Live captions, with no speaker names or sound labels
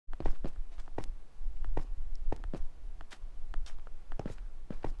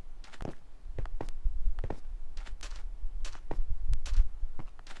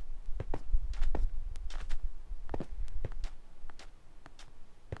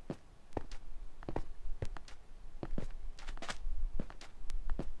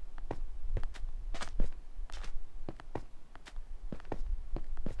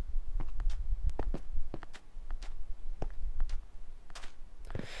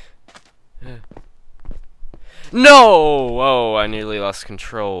No! Whoa, I nearly lost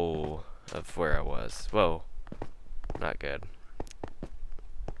control of where I was. Whoa. Not good.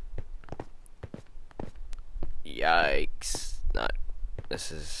 Yikes.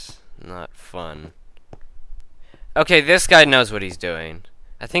 This is not fun. Okay, this guy knows what he's doing.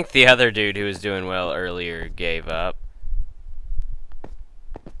 I think the other dude who was doing well earlier gave up.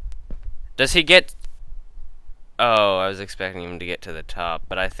 Does he get... Oh, I was expecting him to get to the top,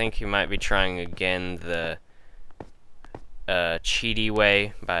 but I think he might be trying again the cheaty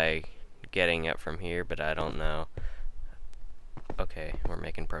way by getting up from here, but I don't know. Okay, we're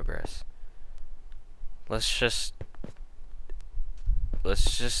making progress. Let's just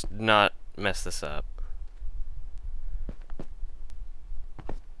not mess this up.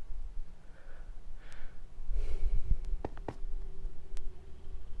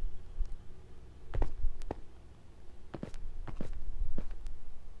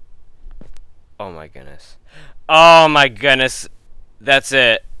 Oh my goodness. Oh my goodness. That's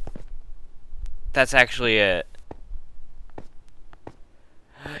it. That's actually it.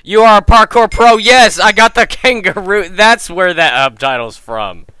 You are a parkour pro. Yes, I got the kangaroo. That's where that title's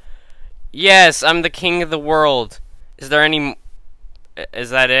from. Yes, I'm the king of the world. Is there any... Is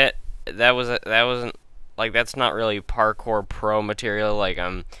that it? That wasn't... Like, that's not really parkour pro material. Like,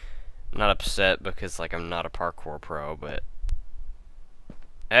 I'm not upset because, like, I'm not a parkour pro, but...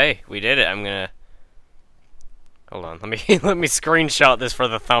 Hey, we did it. I'm gonna... Hold on, let me screenshot this for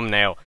the thumbnail.